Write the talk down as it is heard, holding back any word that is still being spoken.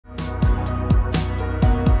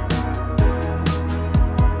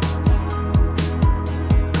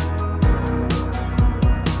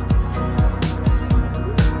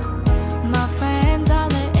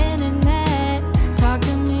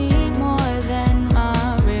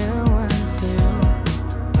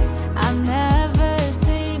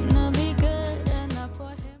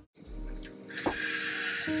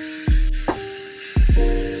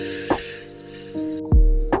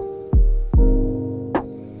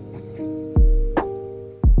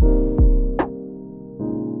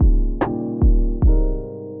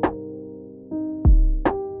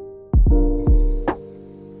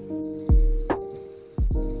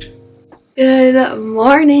Good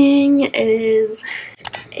morning. It is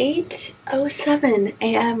 8:07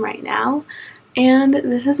 a.m. right now, and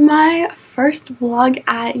this is my first vlog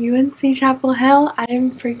at UNC Chapel Hill. I am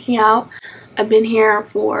freaking out. I've been here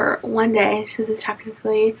for one day. This is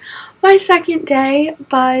technically my second day,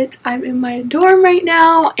 but I'm in my dorm right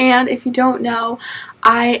now, and if you don't know,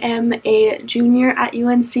 I am a junior at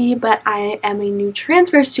UNC, but I am a new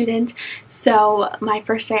transfer student, so my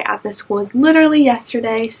first day at the school is literally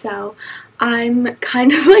yesterday, so I'm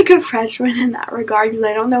kind of like a freshman in that regard because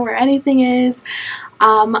I don't know where anything is.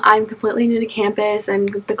 I'm completely new to campus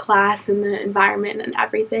and the class and the environment and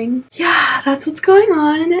everything. Yeah, that's what's going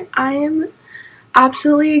on. I am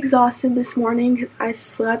absolutely exhausted this morning because I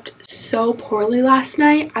slept so poorly last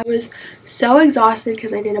night. I was so exhausted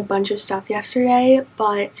because I did a bunch of stuff yesterday,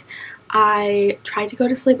 but I tried to go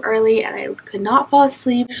to sleep early and I could not fall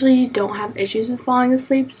asleep. I usually don't have issues with falling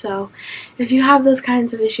asleep, so if you have those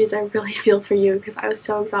kinds of issues, I really feel for you because I was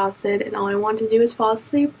so exhausted and all I wanted to do was fall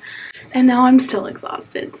asleep, and now I'm still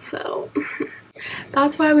exhausted, so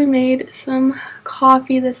that's why we made some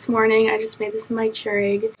coffee this morning. I just made this in my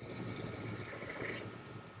Keurig.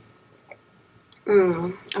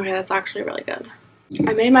 Okay, that's actually really good.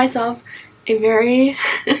 I made myself a very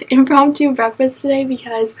impromptu breakfast today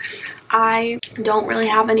because I don't really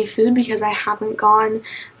have any food because I haven't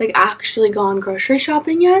actually gone grocery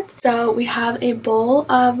shopping yet. So we have a bowl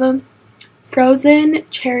of frozen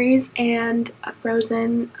cherries and a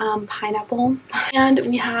frozen pineapple, and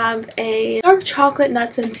we have a dark chocolate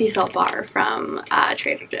nuts and sea salt bar from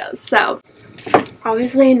Trader Joe's. So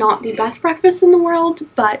obviously not the best breakfast in the world,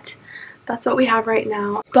 but that's what we have right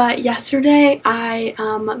now. But yesterday I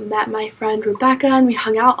met my friend Rebecca and we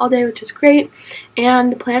hung out all day, which was great.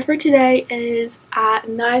 And the plan for today is at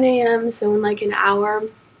 9 a.m. so in like an hour,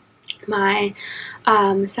 my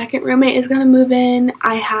second roommate is gonna move in.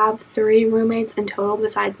 I have 3 roommates in total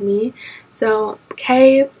besides me. So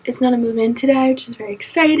Kay is gonna move in today, which is very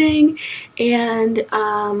exciting. And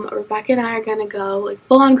Rebecca and I are gonna go like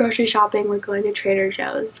full-on grocery shopping. We're going to Trader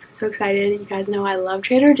Joe's. I'm so excited. You guys know I love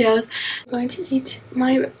Trader Joe's. I'm going to eat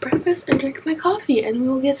my breakfast and drink my coffee, and we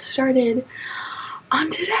will get started on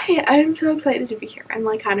today. I'm so excited to be here. I'm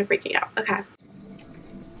like kind of freaking out. Okay.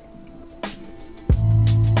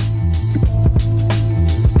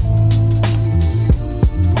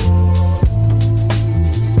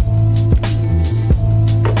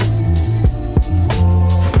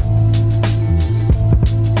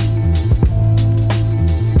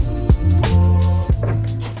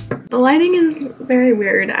 The lighting is very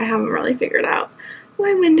weird. I haven't really figured out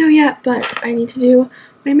my window yet, but I need to do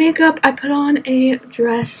my makeup. I put on a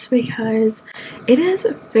dress because it is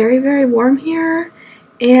very, very warm here,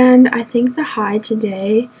 and I think the high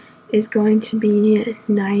today is going to be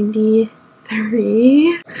 93.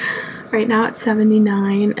 Right now it's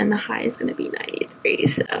 79 and the high is going to be 93,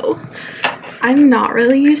 so I'm not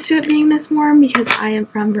really used to it being this warm because I am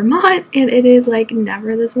from Vermont and it is like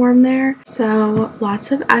never this warm there. So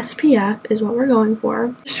lots of SPF is what we're going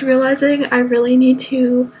for. Just realizing I really need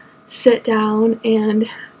to sit down and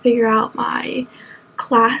figure out my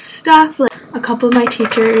class stuff. Like a couple of my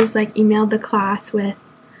teachers like emailed the class with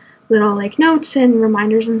little like notes and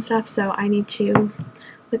reminders and stuff, so I need to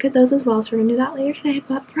look at those as well. So we're gonna do that later today,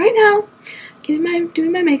 but right now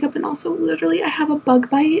doing my makeup, and also literally I have a bug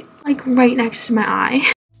bite like right next to my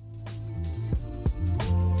eye.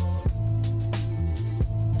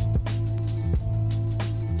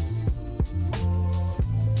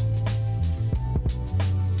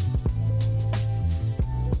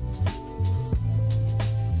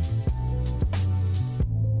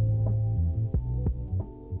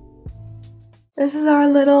 This is our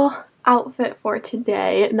little outfit for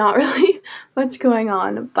today. Not really much going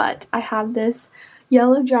on, but I have this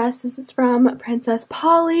yellow dress. This is from Princess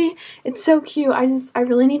Polly. It's so cute. I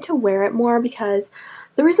really need to wear it more because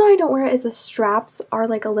the reason I don't wear it is the straps are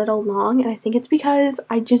like a little long, and I think it's because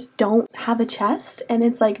I just don't have a chest and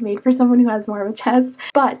it's like made for someone who has more of a chest.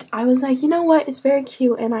 But I was like, you know what, it's very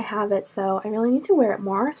cute and I have it, so I really need to wear it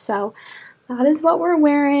more. So that is what we're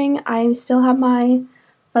wearing. I still have my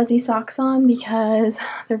fuzzy socks on because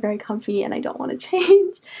they're very comfy and I don't want to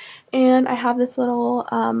change. And I have this little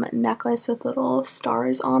necklace with little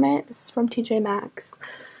stars on it. This is from TJ Maxx.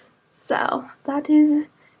 So that is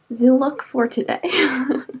the look for today.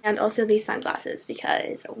 And also these sunglasses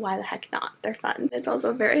because why the heck not? They're fun. It's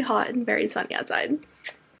also very hot and very sunny outside.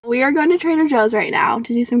 We are going to Trader Joe's right now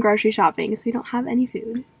to do some grocery shopping because we don't have any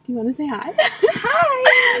food. Do you want to say hi?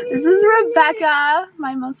 Hi! This is Rebecca,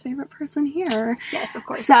 my most favorite person here. Yes, of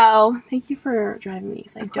course. So, thank you for driving me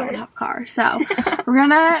because I don't have a car. So, we're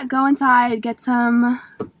gonna go inside, get some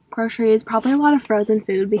groceries, probably a lot of frozen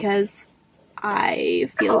food because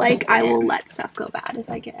I feel like I will let stuff go bad if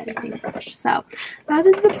I get anything fresh. So that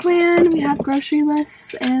is the plan. We have grocery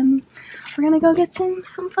lists and we're gonna go get some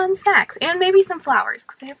fun snacks and maybe some flowers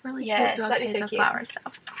because they have really cute bouquets of flowers. So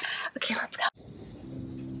okay, let's go.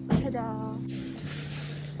 Ta-da.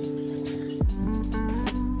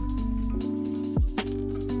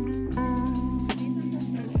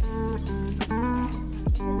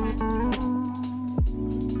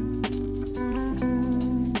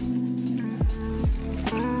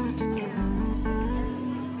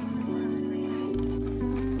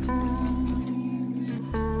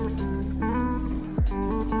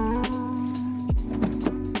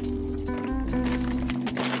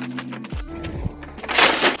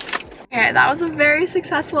 Okay, that was a very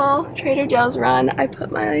successful Trader Joe's run. I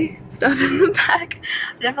put my stuff in the back.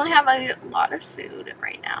 I definitely have a lot of food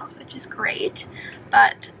right now, which is great.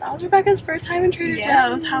 But that was Rebecca's first time in Trader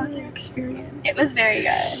Joe's. How was your experience? It was very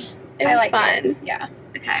good. It was fun. It. Yeah.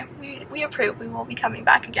 Okay, we approve. We will be coming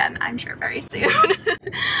back again, I'm sure, very soon.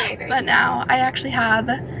 Very but soon. now I actually have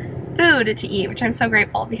food to eat, which I'm so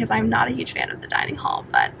grateful because I'm not a huge fan of the dining hall,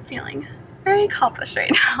 but feeling very accomplished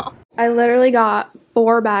right now. I literally got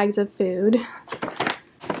 4 bags of food.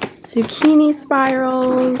 Zucchini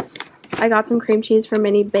spirals. I got some cream cheese for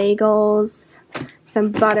mini bagels.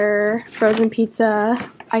 Some butter, frozen pizza.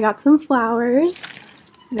 I got some flowers.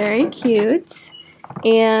 Very cute.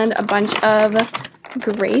 And a bunch of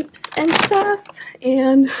grapes and stuff.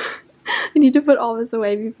 And I need to put all this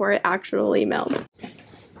away before it actually melts.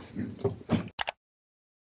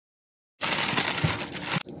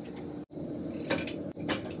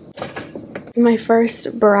 This is my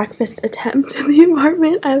first breakfast attempt in the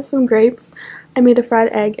apartment. I have some grapes. I made a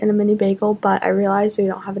fried egg and a mini bagel, but I realized we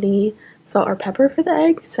don't have any salt or pepper for the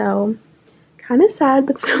egg, so kind of sad,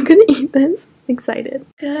 but still gonna eat this. Excited.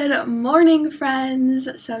 Good morning, friends.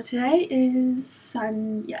 So today is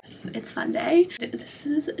it's Sunday. This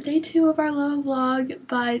is day 2 of our little vlog,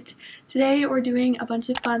 but today we're doing a bunch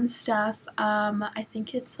of fun stuff. I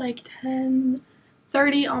think it's like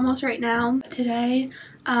 10:30 almost right now. Today,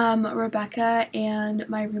 Rebecca and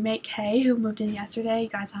my roommate Kay, who moved in yesterday, you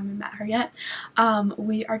guys haven't met her yet,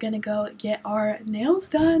 we are gonna go get our nails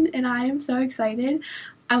done, and I am so excited.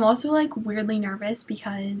 I'm also like weirdly nervous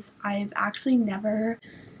because I've actually never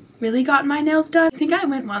really gotten my nails done. I think I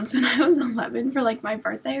went once when I was 11 for like my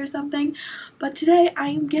birthday or something, but today I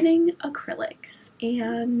am getting acrylics.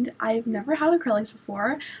 And I've never had acrylics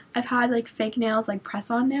before. I've had like fake nails, like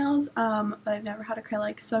press-on nails, but I've never had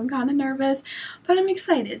acrylics, so I'm kind of nervous, but I'm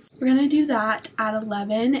excited. We're gonna do that at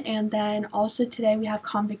 11, and then also today we have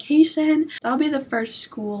convocation. That'll be the first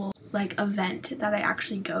school like event that I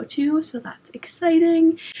actually go to, so that's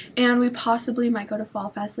exciting. And we possibly might go to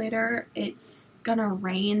Fall Fest later. It's gonna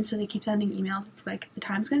rain, so they keep sending emails. It's like the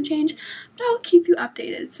time's gonna change, but I'll keep you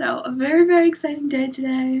updated. So a very exciting day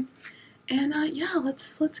today. And yeah,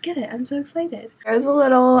 let's get it. I'm so excited. There's a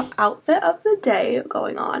little outfit of the day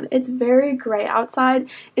going on. It's very gray outside.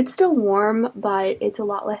 It's still warm, but it's a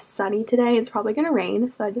lot less sunny today. It's probably gonna rain,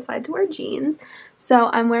 so I decided to wear jeans. So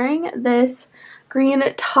I'm wearing this green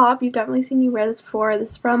top. You've definitely seen me wear this before.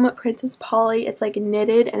 This is from Princess Polly. It's like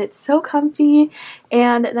knitted and it's so comfy.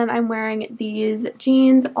 And then I'm wearing these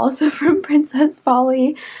jeans, also from Princess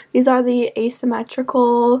Polly. These are the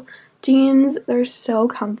asymmetrical jeans. They're so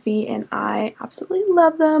comfy and I absolutely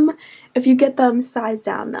love them. If you get them size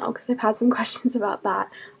down though, because I've had some questions about that.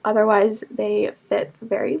 Otherwise they fit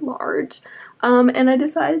very large. And I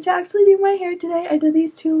decided to actually do my hair today. I did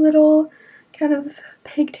these 2 little kind of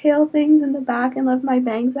pigtail things in the back and left my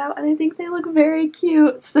bangs out, and I think they look very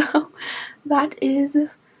cute. So that is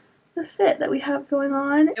the fit that we have going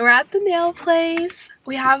on. We're at the nail place.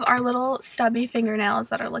 We have our little stubby fingernails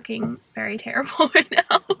that are looking very terrible right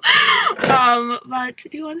now. But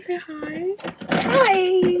do you want to say hi?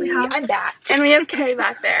 Hi! I'm back. And we have Kay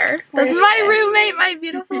back there. This is my roommate, my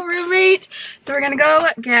beautiful roommate. So we're gonna go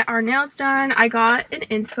get our nails done. I got an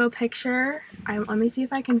inspo picture. Let me see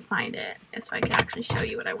if I can find it so I can actually show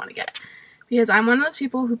you what I want to get. Because I'm one of those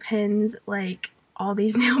people who pins like all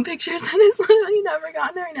these nail pictures and has literally never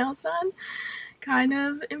gotten her nails done. Kind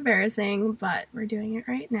of embarrassing, but we're doing it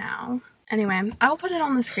right now. Anyway, I will put it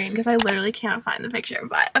on the screen because I literally can't find the picture.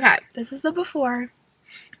 But okay, this is the before.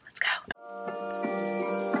 Let's go.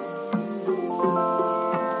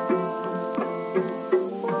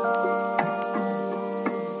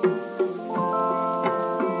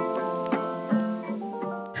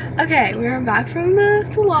 Okay, we are back from the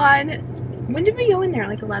salon. When did we go in there?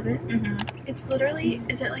 Like 11? Mm-hmm. It's literally,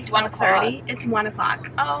 is it like 1:30? It's 1 o'clock.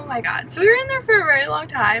 Oh my god. So we were in there for a very long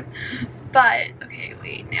time. But, okay,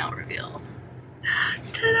 wait, nail reveal.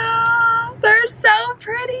 Ta-da! They're so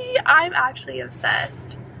pretty. I'm actually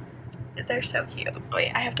obsessed. They're so cute.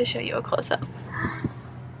 Wait, I have to show you a close-up.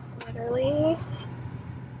 Literally,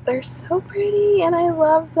 they're so pretty and I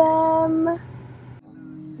love them.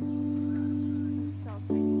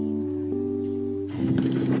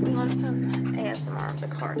 We want some ASMR of the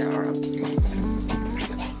car door.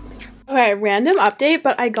 Okay, random update,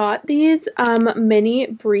 but I got these mini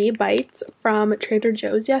brie bites from Trader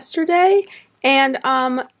Joe's yesterday, and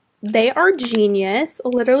they are genius.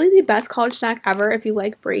 Literally the best college snack ever if you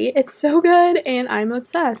like brie. It's so good and I'm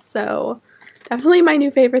obsessed, so definitely my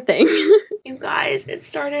new favorite thing. You guys, it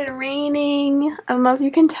started raining. I don't know if you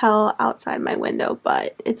can tell outside my window,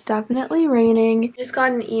 but it's definitely raining. Just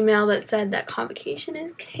got an email that said that convocation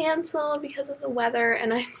is canceled because of the weather,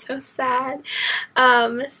 and I'm so sad.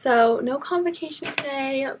 So no convocation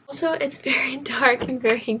today. Also, it's very dark and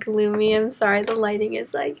very gloomy. I'm sorry the lighting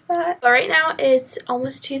is like that. But right now it's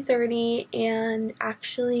almost 2:30, and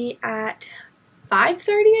actually at 5:30,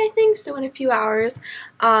 I think, so in a few hours,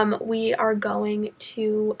 we are going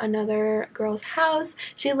to another girl's house.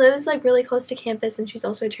 She lives like really close to campus, and she's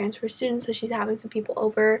also a transfer student, so she's having some people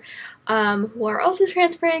over who are also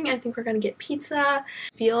transferring. I think we're gonna get pizza.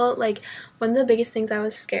 I feel like one of the biggest things I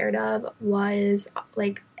was scared of was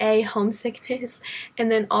like homesickness,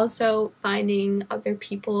 and then also finding other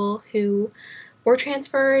people who were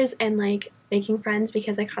transfers and like making friends,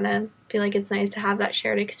 because I kind of feel like it's nice to have that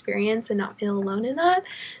shared experience and not feel alone in that.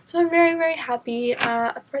 So I'm very, very happy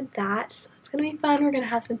for that. So it's gonna be fun. We're gonna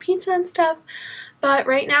have some pizza and stuff. But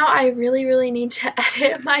right now I really, really need to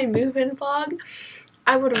edit my move-in vlog.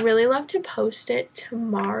 I would really love to post it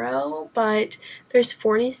tomorrow, but there's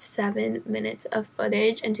 47 minutes of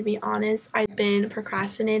footage, and to be honest, I've been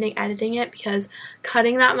procrastinating editing it because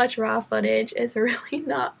cutting that much raw footage is really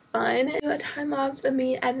not fun. A time lapse of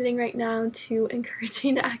me editing right now to encourage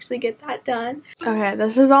me to actually get that done. Okay,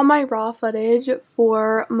 this is all my raw footage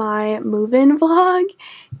for my move-in vlog,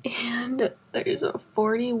 and there's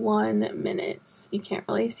 41 minutes. You can't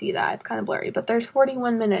really see that, it's kind of blurry, but there's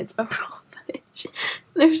 41 minutes of raw footage.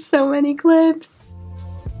 There's so many clips.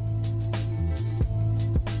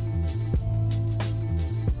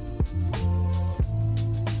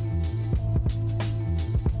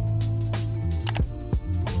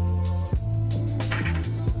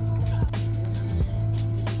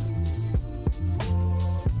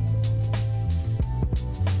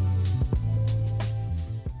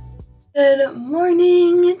 Good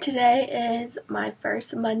morning. Today is my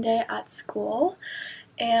first Monday at school,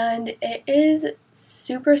 and it is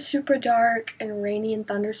super, super dark and rainy and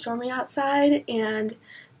thunderstormy outside, and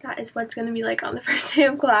that is what it's going to be like on the first day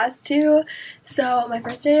of class too. So my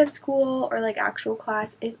first day of school, or like actual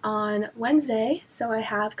class, is on Wednesday, so I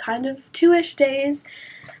have kind of 2-ish days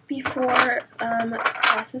before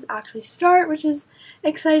classes actually start, which is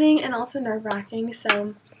exciting and also nerve-wracking.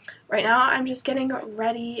 So right now I'm just getting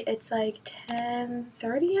ready. It's like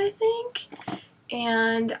 10:30, I think,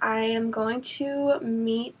 and I am going to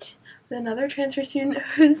meet with another transfer student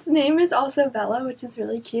whose name is also Bella, which is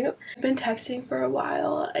really cute. I've been texting for a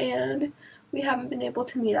while and we haven't been able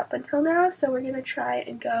to meet up until now, so we're gonna try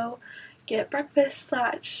and go get breakfast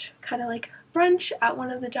slash kind of like brunch at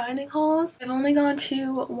one of the dining halls. I've only gone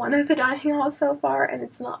to one of the dining halls so far, and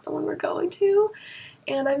it's not the one we're going to,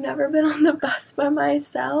 and I've never been on the bus by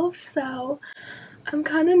myself, so I'm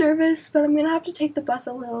kind of nervous, but I'm gonna have to take the bus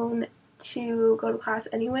alone to go to class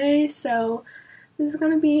anyway, so this is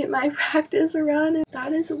gonna be my practice run, and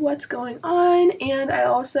that is what's going on. And I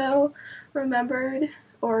also remembered,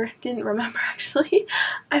 or didn't remember actually,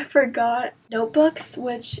 I forgot notebooks,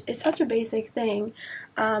 which is such a basic thing,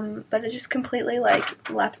 but it just completely like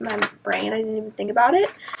left my brain. I didn't even think about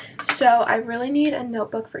it. So I really need a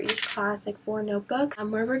notebook for each class, like 4 notebooks.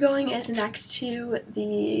 Where we're going is next to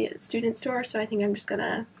the student store, so I think I'm just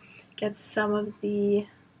gonna get some of the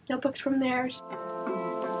notebooks from there.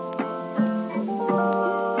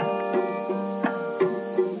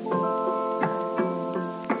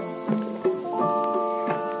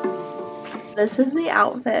 This is the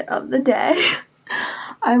outfit of the day.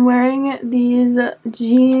 I'm wearing these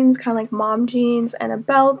jeans, kind of like mom jeans, and a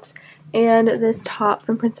belt, and this top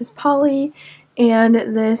from Princess Polly, and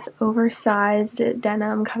this oversized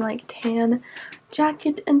denim kind of like tan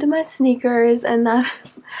jacket into my sneakers, and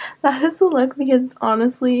that is the look, because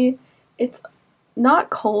honestly it's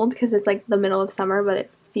not cold because it's like the middle of summer, but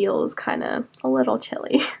it feels kind of a little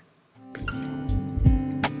chilly.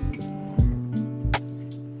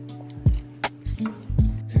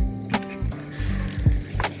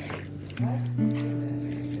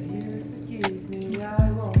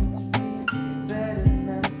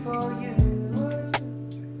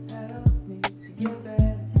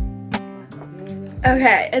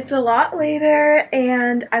 Okay, it's a lot later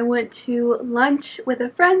and I went to lunch with a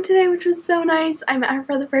friend today, which was so nice. I met her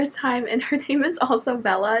for the first time and her name is also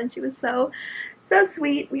Bella and she was so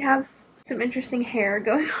sweet. We have some interesting hair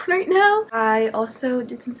going on right now. I also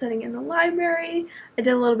did some studying in the library. I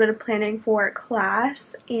did a little bit of planning for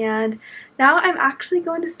class and now I'm actually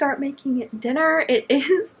going to start making dinner. It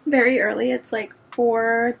is very early. It's like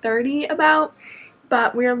 4:30 about.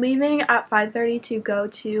 But we're leaving at 5:30 to go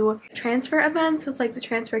to transfer events. So it's like the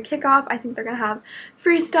transfer kickoff. I think they're gonna have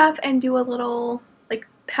free stuff and do a little like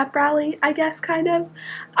pep rally, I guess, kind of.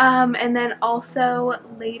 And then also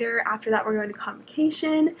later after that we're going to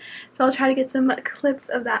convocation. So I'll try to get some clips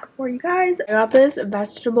of that for you guys. I got this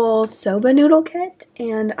vegetable soba noodle kit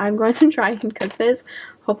and I'm going to try and cook this.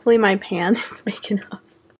 Hopefully my pan is big enough.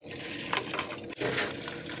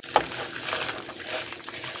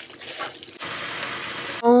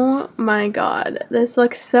 Oh my god, this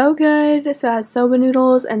looks so good. So it has soba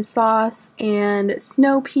noodles and sauce and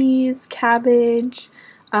snow peas, cabbage,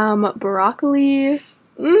 broccoli.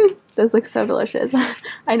 This looks so delicious.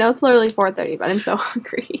 I know it's literally 4:30, but I'm so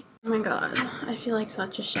hungry. Oh my god, I feel like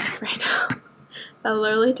such a chef right now. That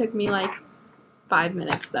literally took me like 5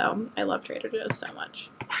 minutes though. I love Trader Joe's so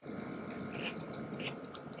much.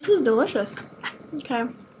 This is delicious. Okay.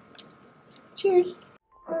 Cheers.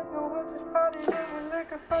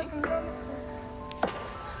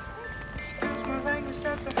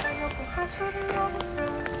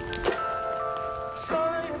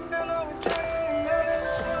 Sorry,